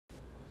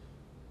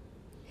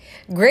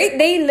Great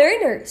day,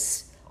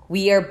 learners!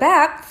 We are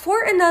back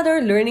for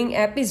another learning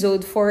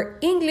episode for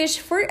English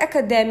for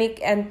academic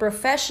and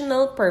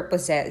professional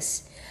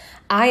purposes.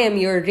 I am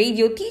your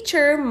radio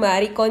teacher,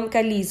 Maricon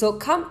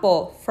Calizo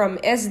Campo from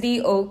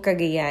SDO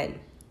Cagayan.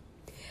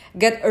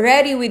 Get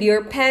ready with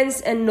your pens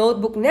and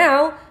notebook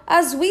now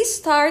as we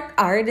start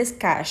our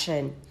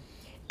discussion.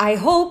 I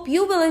hope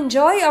you will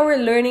enjoy our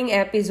learning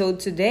episode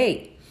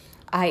today.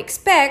 I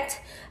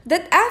expect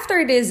that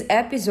after this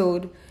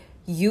episode,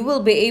 you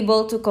will be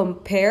able to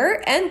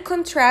compare and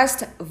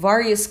contrast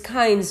various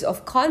kinds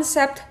of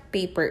concept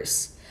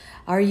papers.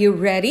 Are you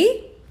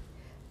ready?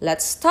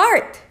 Let's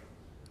start!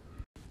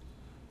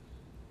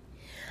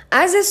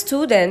 As a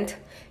student,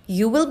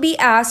 you will be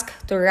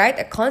asked to write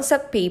a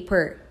concept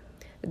paper.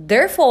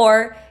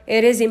 Therefore,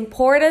 it is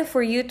important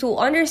for you to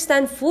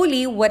understand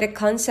fully what a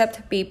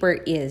concept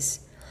paper is.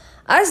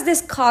 As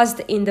discussed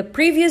in the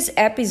previous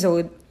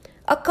episode,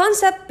 a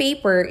concept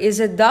paper is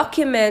a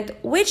document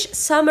which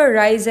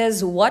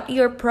summarizes what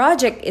your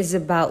project is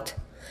about,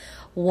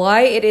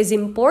 why it is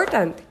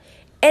important,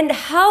 and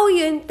how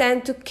you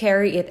intend to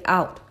carry it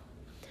out.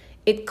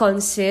 It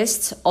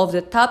consists of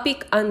the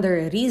topic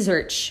under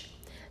research,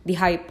 the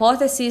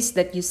hypothesis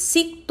that you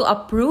seek to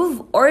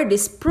approve or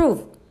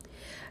disprove,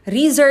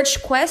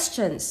 research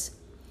questions,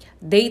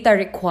 data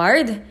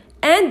required,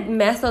 and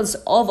methods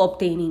of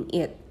obtaining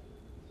it.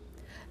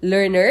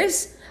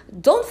 Learners,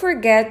 don't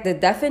forget the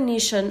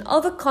definition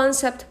of a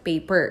concept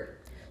paper,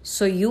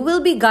 so you will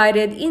be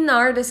guided in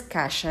our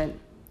discussion.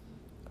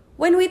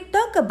 When we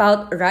talk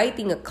about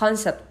writing a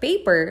concept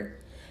paper,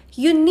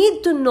 you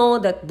need to know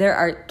that there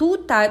are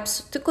two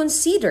types to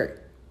consider.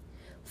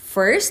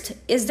 First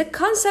is the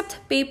concept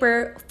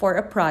paper for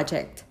a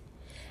project,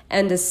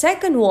 and the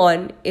second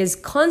one is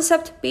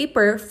concept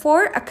paper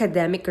for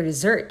academic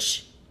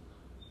research.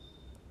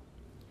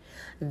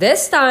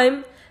 This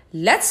time,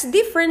 let's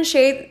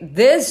differentiate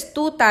these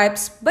two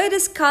types by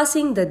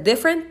discussing the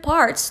different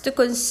parts to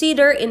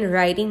consider in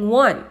writing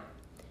one.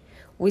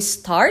 We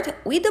start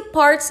with the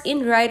parts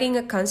in writing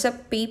a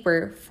concept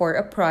paper for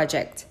a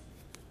project.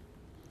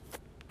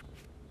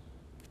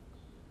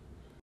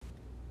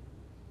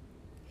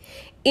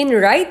 In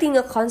writing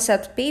a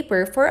concept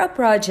paper for a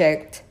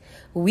project,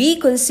 we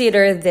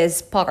consider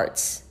these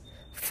parts.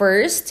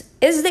 First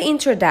is the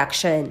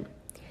introduction.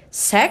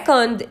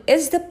 Second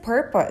is the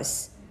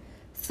purpose.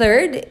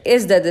 Third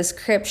is the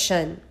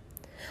description.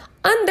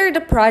 Under the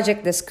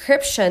project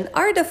description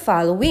are the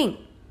following: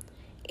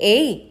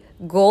 A.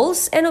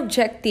 Goals and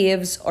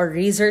objectives or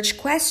research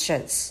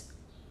questions.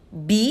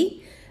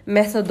 B.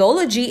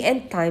 Methodology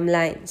and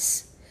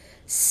timelines.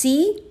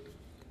 C.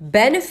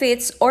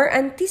 Benefits or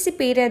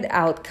anticipated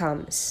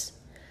outcomes.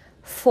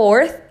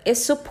 Fourth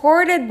is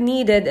supported,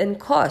 needed, and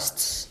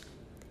costs.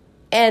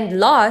 And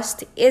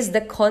last is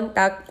the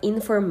contact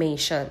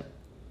information.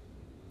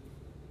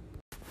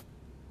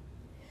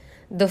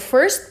 The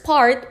first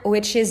part,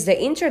 which is the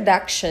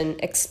introduction,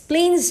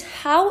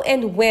 explains how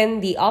and when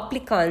the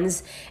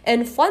applicants'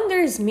 and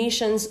funders'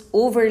 missions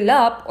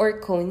overlap or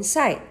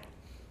coincide.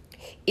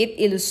 It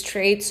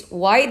illustrates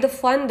why the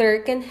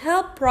funder can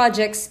help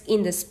projects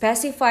in the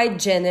specified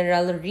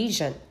general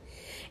region.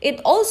 It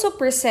also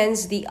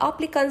presents the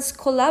applicants'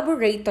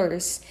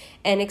 collaborators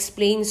and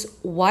explains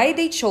why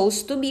they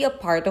chose to be a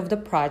part of the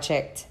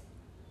project.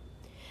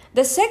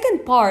 The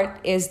second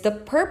part is the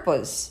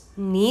purpose,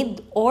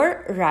 need,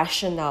 or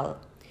rationale,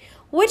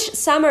 which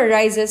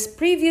summarizes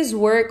previous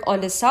work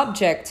on the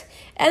subject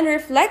and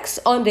reflects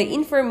on the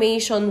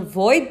information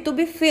void to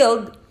be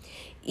filled,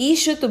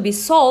 issue to be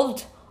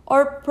solved,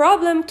 or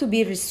problem to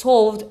be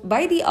resolved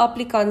by the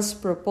applicant's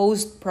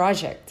proposed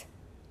project.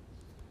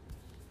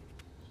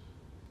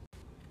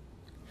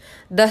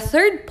 The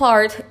third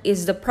part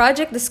is the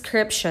project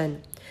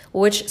description,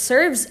 which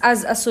serves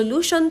as a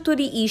solution to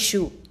the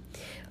issue,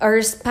 a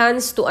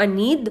response to a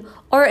need,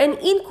 or an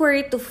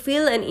inquiry to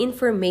fill an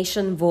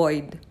information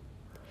void.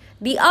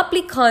 The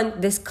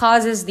applicant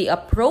discusses the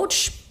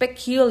approach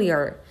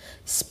peculiar,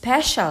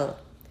 special,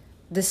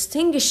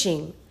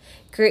 distinguishing,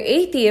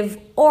 creative,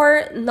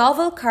 or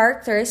novel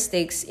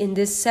characteristics in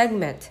this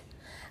segment,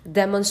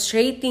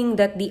 demonstrating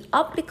that the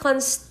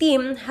applicant's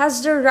team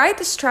has the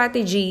right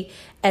strategy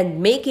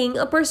and making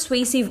a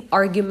persuasive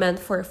argument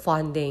for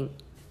funding.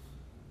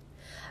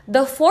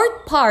 The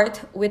fourth part,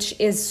 which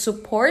is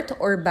support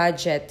or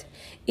budget,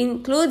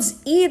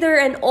 includes either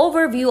an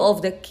overview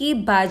of the key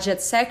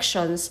budget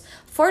sections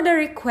for the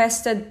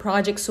requested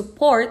project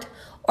support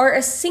or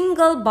a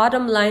single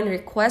bottom line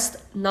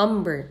request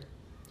number,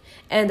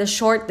 and a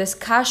short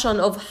discussion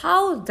of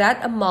how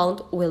that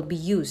amount will be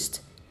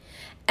used.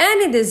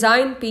 Any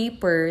design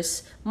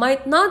papers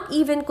might not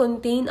even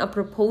contain a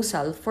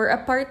proposal for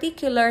a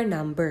particular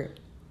number.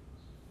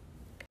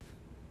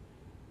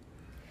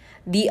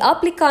 The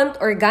applicant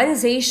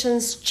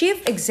organization's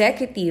chief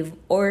executive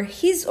or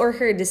his or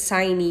her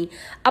designee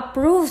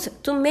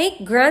approved to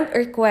make grant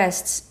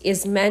requests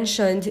is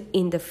mentioned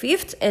in the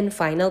fifth and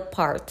final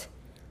part.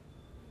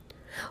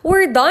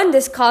 We're done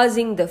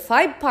discussing the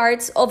 5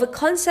 parts of a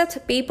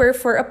concept paper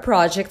for a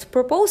project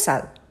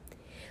proposal.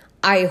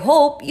 I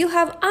hope you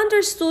have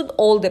understood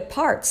all the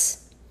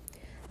parts.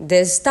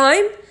 This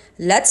time,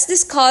 let's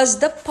discuss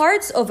the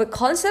parts of a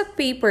concept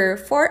paper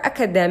for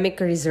academic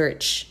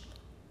research.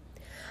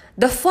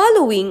 The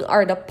following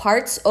are the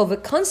parts of a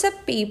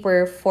concept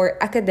paper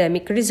for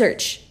academic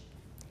research: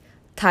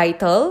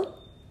 title,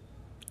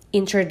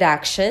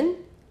 introduction,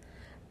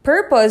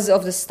 purpose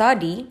of the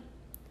study,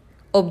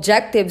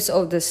 objectives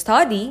of the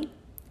study,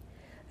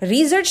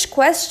 research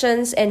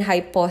questions and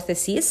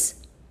hypotheses,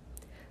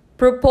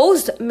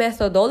 proposed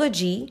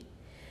methodology,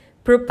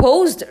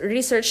 proposed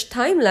research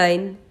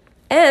timeline,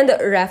 and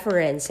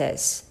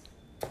references.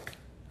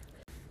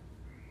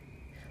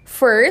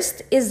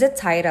 First is the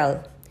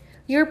title.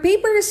 Your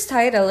paper's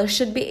title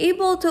should be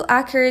able to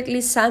accurately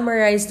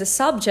summarize the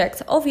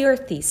subject of your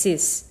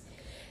thesis.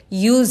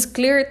 Use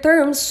clear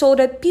terms so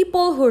that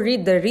people who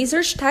read the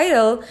research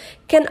title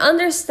can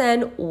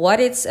understand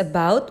what it's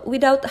about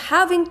without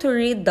having to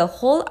read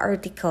the whole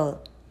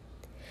article.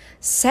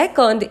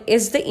 Second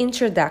is the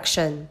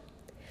introduction.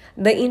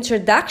 The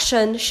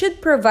introduction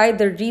should provide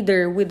the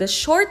reader with a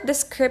short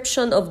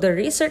description of the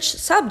research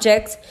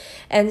subject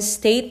and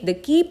state the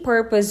key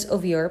purpose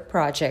of your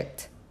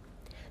project.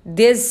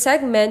 This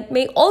segment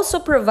may also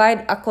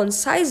provide a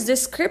concise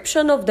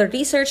description of the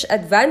research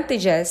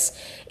advantages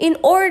in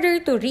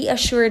order to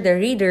reassure the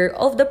reader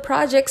of the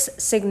project's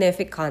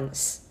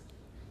significance.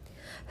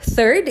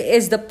 Third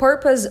is the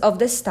purpose of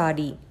the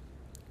study.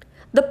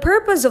 The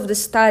purpose of the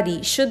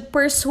study should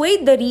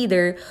persuade the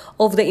reader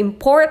of the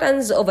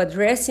importance of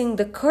addressing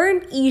the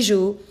current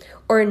issue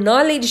or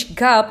knowledge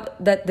gap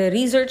that the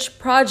research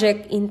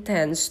project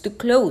intends to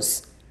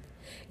close.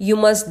 You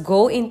must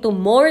go into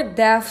more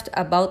depth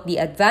about the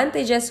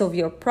advantages of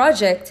your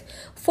project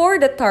for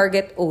the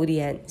target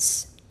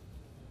audience.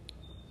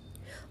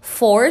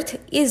 Fourth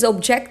is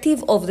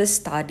objective of the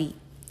study.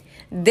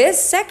 This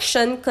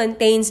section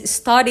contains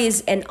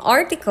studies and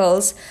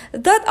articles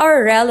that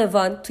are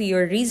relevant to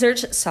your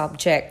research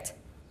subject.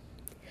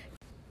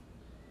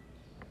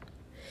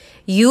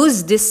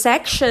 Use this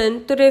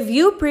section to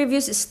review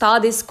previous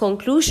studies'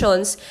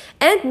 conclusions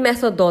and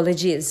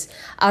methodologies,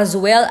 as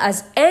well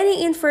as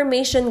any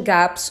information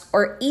gaps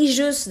or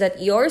issues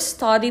that your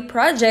study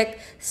project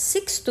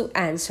seeks to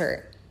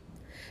answer.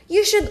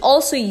 You should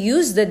also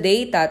use the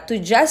data to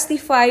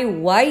justify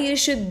why you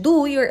should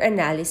do your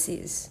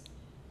analysis.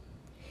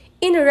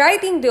 In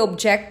writing the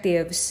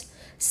objectives,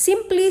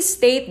 simply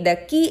state the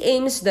key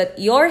aims that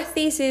your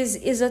thesis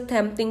is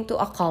attempting to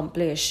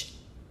accomplish.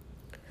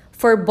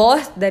 For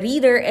both the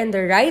reader and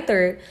the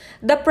writer,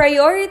 the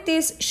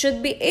priorities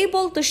should be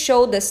able to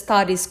show the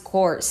study's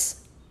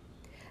course.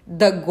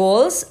 The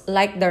goals,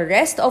 like the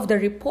rest of the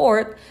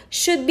report,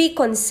 should be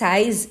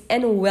concise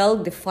and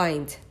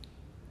well-defined.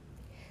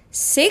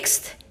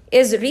 Sixth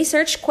is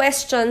research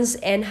questions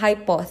and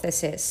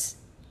hypotheses.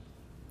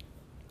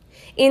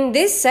 In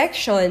this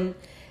section,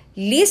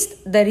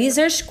 list the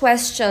research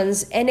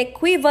questions and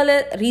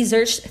equivalent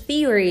research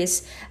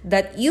theories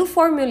that you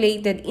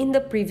formulated in the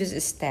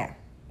previous step.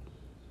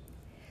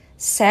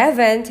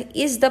 Seventh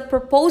is the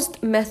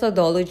proposed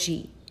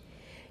methodology.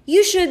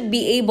 You should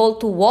be able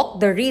to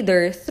walk the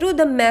reader through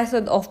the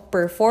method of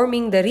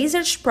performing the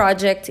research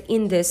project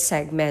in this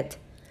segment.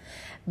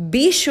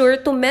 Be sure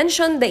to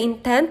mention the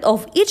intent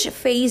of each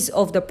phase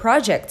of the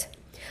project,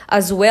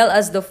 as well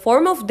as the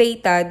form of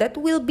data that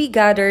will be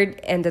gathered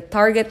and the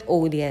target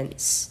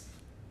audience.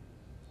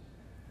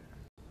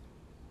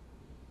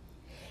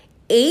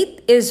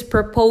 8 is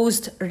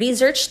proposed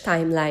research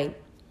timeline.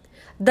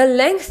 The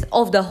length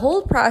of the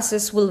whole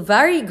process will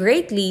vary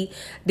greatly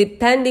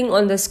depending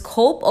on the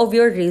scope of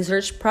your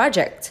research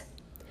project.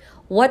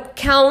 What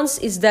counts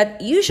is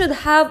that you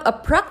should have a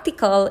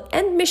practical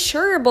and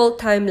measurable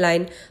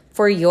timeline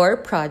for your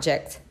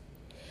project.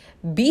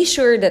 Be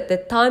sure that the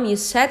time you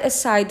set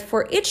aside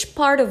for each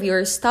part of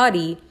your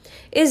study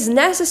is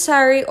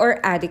necessary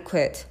or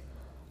adequate,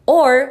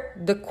 or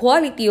the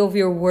quality of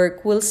your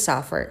work will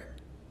suffer.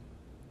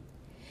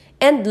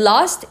 And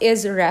last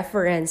is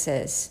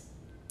references.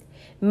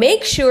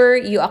 Make sure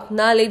you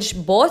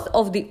acknowledge both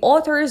of the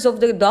authors of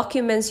the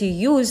documents you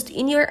used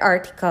in your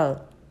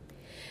article.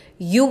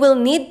 You will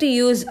need to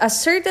use a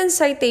certain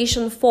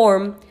citation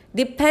form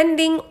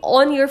depending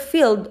on your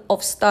field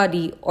of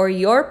study or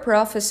your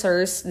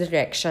professor's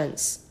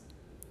directions.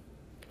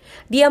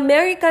 The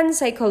American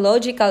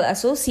Psychological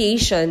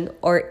Association,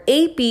 or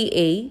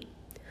APA,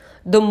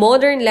 the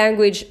Modern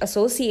Language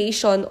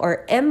Association,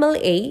 or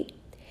MLA,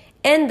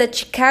 and the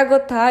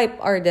Chicago Type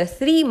are the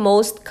 3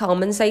 most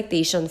common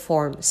citation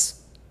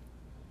forms.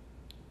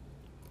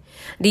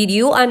 Did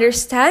you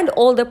understand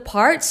all the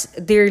parts,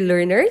 dear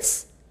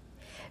learners?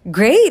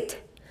 Great!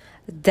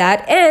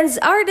 That ends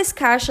our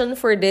discussion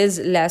for this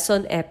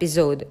lesson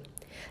episode.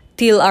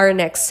 Till our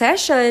next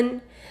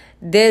session,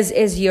 this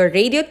is your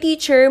radio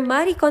teacher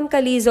Maricon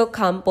Calizo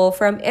Campo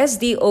from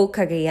SDO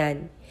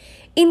Cagayan.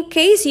 In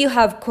case you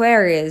have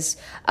queries,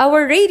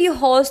 our radio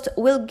host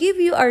will give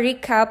you a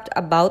recap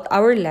about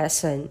our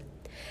lesson.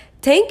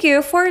 Thank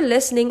you for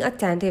listening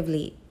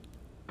attentively.